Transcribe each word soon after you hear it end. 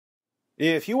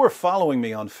If you were following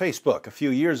me on Facebook a few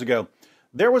years ago,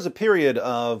 there was a period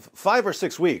of 5 or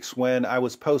 6 weeks when I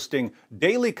was posting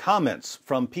daily comments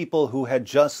from people who had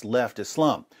just left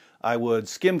Islam. I would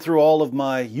skim through all of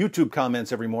my YouTube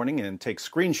comments every morning and take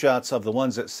screenshots of the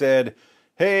ones that said,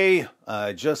 "Hey,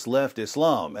 I just left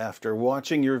Islam after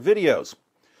watching your videos."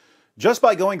 Just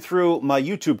by going through my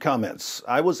YouTube comments,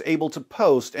 I was able to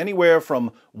post anywhere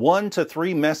from 1 to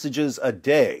 3 messages a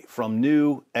day from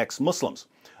new ex-Muslims.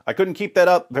 I couldn't keep that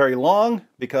up very long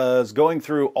because going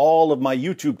through all of my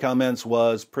YouTube comments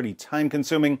was pretty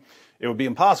time-consuming. It would be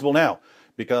impossible now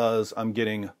because I'm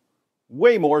getting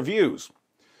way more views.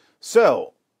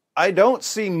 So, I don't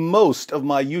see most of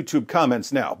my YouTube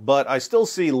comments now, but I still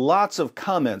see lots of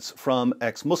comments from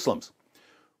ex-Muslims.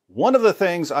 One of the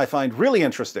things I find really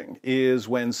interesting is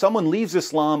when someone leaves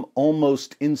Islam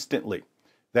almost instantly.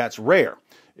 That's rare.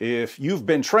 If you've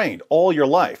been trained all your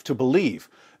life to believe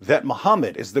that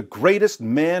Muhammad is the greatest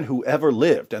man who ever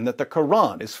lived and that the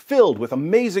Quran is filled with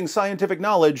amazing scientific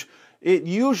knowledge, it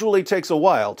usually takes a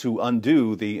while to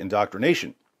undo the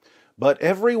indoctrination. But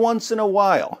every once in a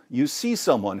while, you see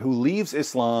someone who leaves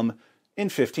Islam in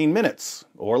 15 minutes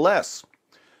or less.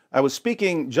 I was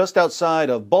speaking just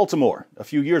outside of Baltimore a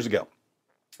few years ago.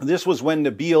 This was when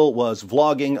Nabil was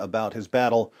vlogging about his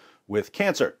battle with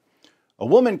cancer. A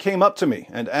woman came up to me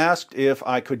and asked if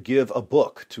I could give a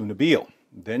book to Nabil.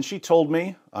 Then she told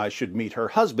me I should meet her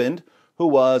husband, who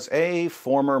was a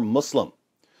former Muslim.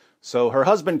 So her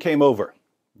husband came over.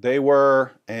 They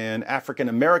were an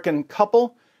African-American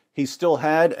couple. He still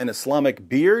had an Islamic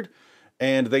beard.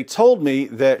 And they told me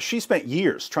that she spent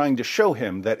years trying to show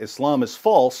him that Islam is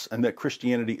false and that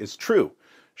Christianity is true.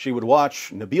 She would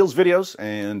watch Nabil's videos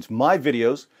and my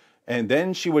videos, and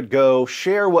then she would go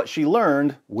share what she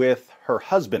learned with her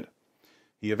husband.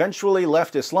 He eventually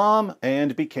left Islam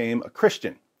and became a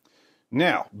Christian.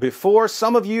 Now, before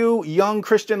some of you young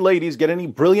Christian ladies get any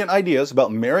brilliant ideas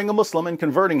about marrying a Muslim and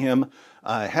converting him,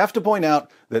 I have to point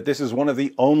out that this is one of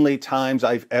the only times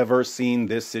I've ever seen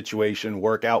this situation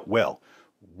work out well.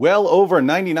 Well over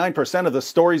 99% of the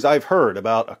stories I've heard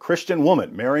about a Christian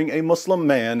woman marrying a Muslim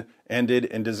man ended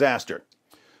in disaster.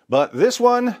 But this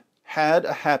one had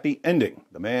a happy ending.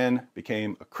 The man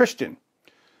became a Christian.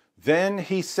 Then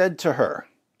he said to her,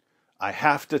 "I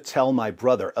have to tell my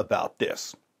brother about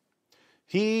this."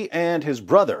 He and his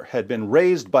brother had been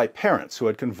raised by parents who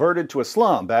had converted to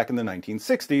Islam back in the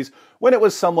 1960s when it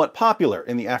was somewhat popular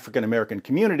in the African American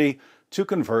community to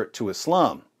convert to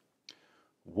Islam.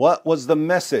 What was the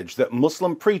message that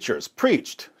Muslim preachers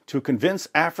preached to convince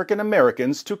African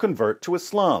Americans to convert to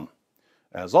Islam?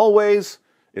 As always,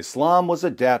 Islam was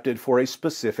adapted for a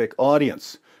specific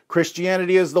audience.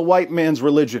 Christianity is the white man's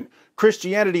religion.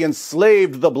 Christianity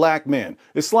enslaved the black man.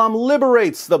 Islam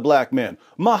liberates the black man.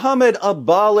 Muhammad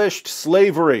abolished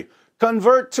slavery.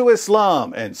 Convert to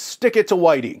Islam and stick it to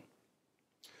whitey.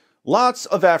 Lots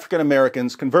of African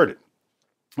Americans converted.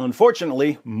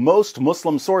 Unfortunately, most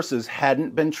Muslim sources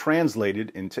hadn't been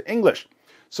translated into English,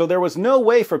 so there was no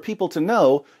way for people to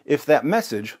know if that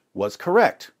message was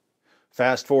correct.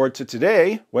 Fast forward to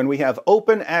today, when we have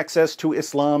open access to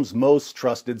Islam's most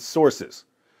trusted sources.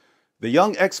 The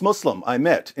young ex-Muslim I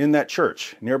met in that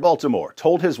church near Baltimore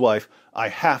told his wife, "I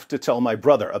have to tell my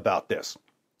brother about this."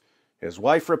 His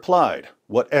wife replied,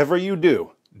 "Whatever you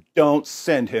do, don't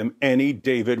send him any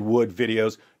David Wood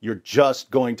videos. You're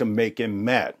just going to make him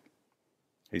mad."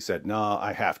 He said, "No,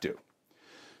 I have to."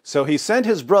 So he sent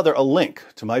his brother a link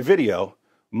to my video,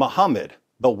 "Muhammad,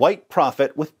 the White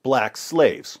Prophet with Black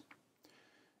Slaves."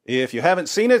 If you haven't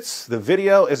seen it, the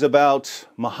video is about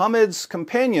Muhammad's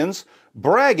companions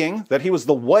bragging that he was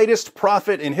the whitest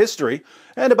prophet in history,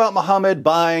 and about Muhammad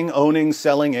buying, owning,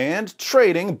 selling, and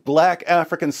trading black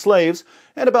African slaves,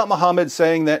 and about Muhammad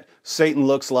saying that Satan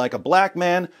looks like a black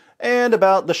man, and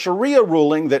about the Sharia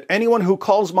ruling that anyone who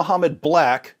calls Muhammad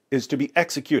black is to be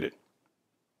executed.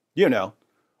 You know,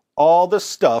 all the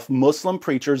stuff Muslim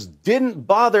preachers didn't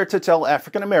bother to tell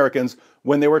African Americans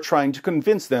when they were trying to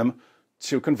convince them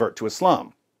to convert to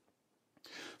Islam.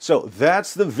 So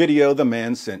that's the video the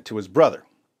man sent to his brother.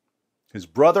 His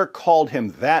brother called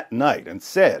him that night and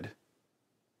said,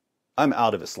 "I'm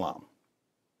out of Islam."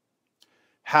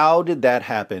 How did that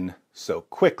happen so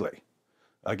quickly?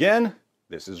 Again,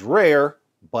 this is rare,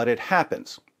 but it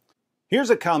happens.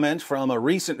 Here's a comment from a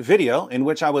recent video in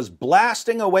which I was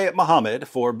blasting away at Muhammad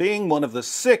for being one of the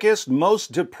sickest,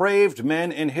 most depraved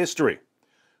men in history.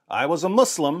 I was a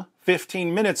Muslim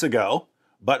 15 minutes ago,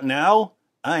 but now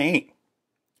I ain't.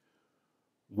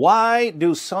 Why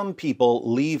do some people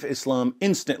leave Islam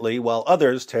instantly while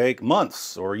others take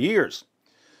months or years?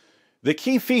 The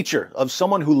key feature of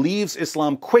someone who leaves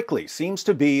Islam quickly seems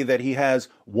to be that he has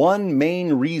one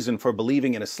main reason for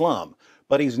believing in Islam,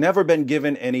 but he's never been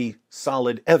given any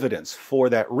solid evidence for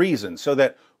that reason, so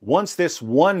that once this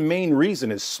one main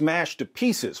reason is smashed to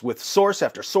pieces with source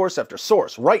after source after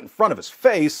source right in front of his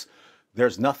face,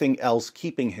 there's nothing else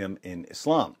keeping him in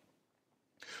Islam.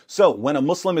 So when a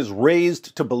Muslim is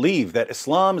raised to believe that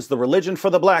Islam is the religion for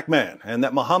the black man and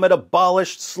that Muhammad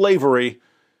abolished slavery,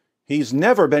 he's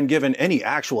never been given any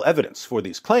actual evidence for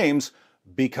these claims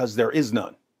because there is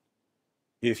none.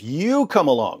 If you come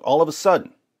along all of a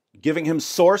sudden, giving him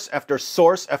source after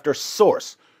source after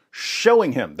source,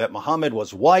 showing him that Muhammad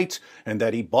was white and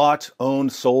that he bought,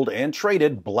 owned, sold, and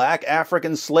traded black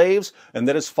African slaves, and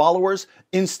that his followers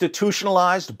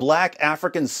institutionalized black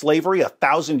African slavery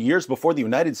 1,000 years before the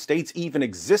United States even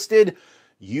existed,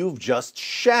 you've just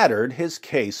shattered his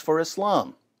case for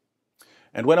Islam.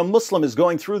 And when a Muslim is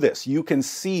going through this, you can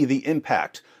see the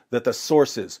impact that the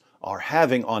sources are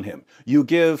having on him. You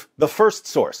give the first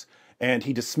source, and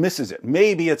he dismisses it.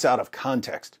 Maybe it's out of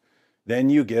context. Then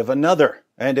you give another,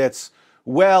 and it's,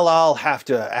 well, I'll have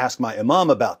to ask my imam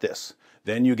about this.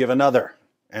 Then you give another,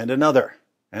 and another,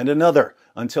 and another,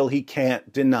 until he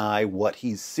can't deny what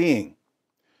he's seeing.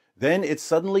 Then it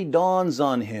suddenly dawns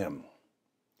on him.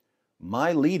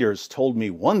 My leaders told me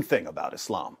one thing about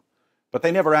Islam, but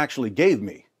they never actually gave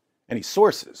me any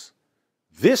sources.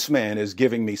 This man is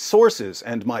giving me sources,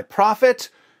 and my prophet,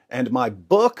 and my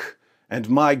book, and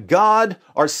my God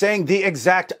are saying the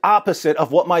exact opposite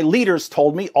of what my leaders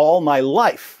told me all my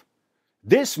life.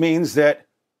 This means that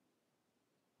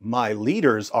my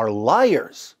leaders are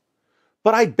liars.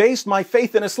 But I based my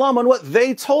faith in Islam on what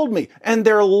they told me, and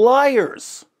they're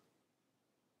liars.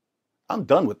 I'm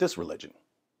done with this religion.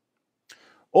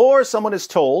 Or someone is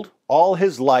told all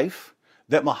his life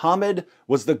that Muhammad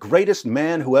was the greatest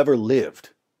man who ever lived.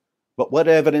 But what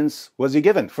evidence was he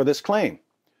given for this claim?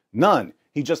 None.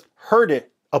 He just heard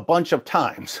it a bunch of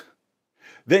times.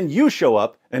 Then you show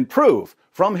up and prove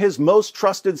from his most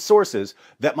trusted sources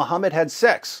that Muhammad had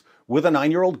sex with a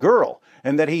 9-year-old girl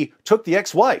and that he took the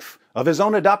ex-wife of his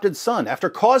own adopted son after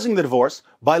causing the divorce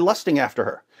by lusting after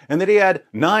her, and that he had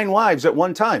 9 wives at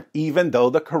one time, even though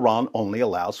the Quran only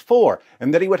allows 4,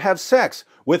 and that he would have sex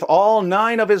with all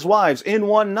 9 of his wives in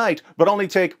one night, but only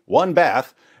take 1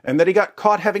 bath, and that he got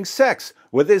caught having sex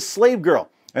with his slave girl,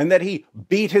 and that he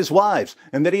beat his wives,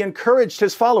 and that he encouraged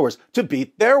his followers to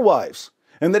beat their wives,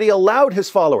 and that he allowed his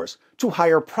followers to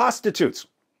hire prostitutes,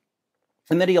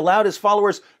 and that he allowed his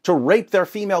followers to rape their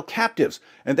female captives,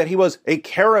 and that he was a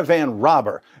caravan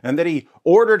robber, and that he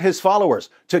ordered his followers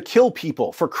to kill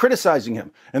people for criticizing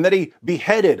him, and that he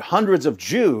beheaded hundreds of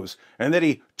Jews, and that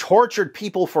he tortured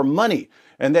people for money,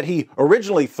 and that he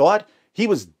originally thought he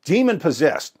was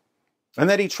demon-possessed, and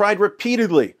that he tried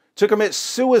repeatedly to commit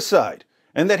suicide,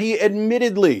 and that he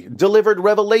admittedly delivered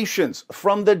revelations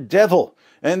from the devil,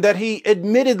 and that he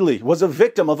admittedly was a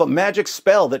victim of a magic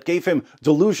spell that gave him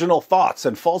delusional thoughts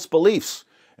and false beliefs,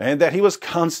 and that he was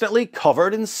constantly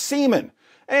covered in semen,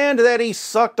 and that he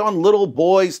sucked on little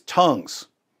boys' tongues.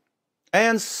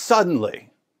 And suddenly,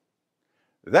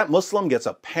 that Muslim gets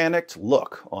a panicked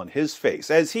look on his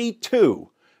face as he too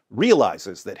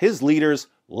realizes that his leaders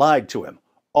lied to him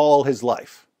all his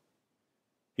life.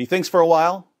 He thinks for a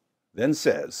while, then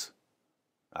says,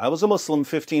 I was a Muslim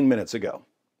 15 minutes ago,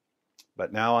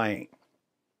 but now I ain't.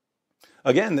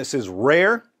 Again, this is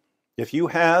rare. If you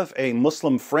have a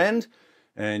Muslim friend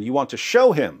and you want to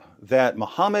show him that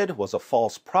Muhammad was a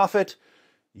false prophet,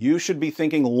 you should be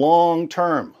thinking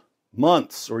long-term,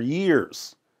 months or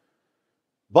years.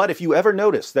 But if you ever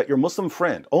notice that your Muslim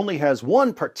friend only has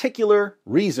one particular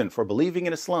reason for believing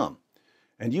in Islam,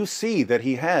 and you see that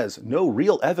he has no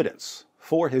real evidence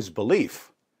for his belief,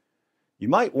 you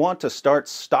might want to start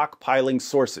stockpiling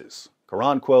sources,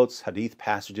 Quran quotes, hadith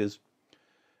passages,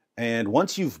 and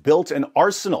once you've built an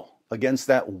arsenal against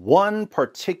that one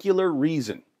particular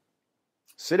reason,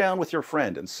 sit down with your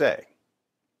friend and say,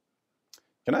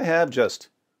 can I have just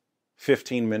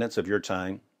 15 minutes of your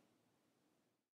time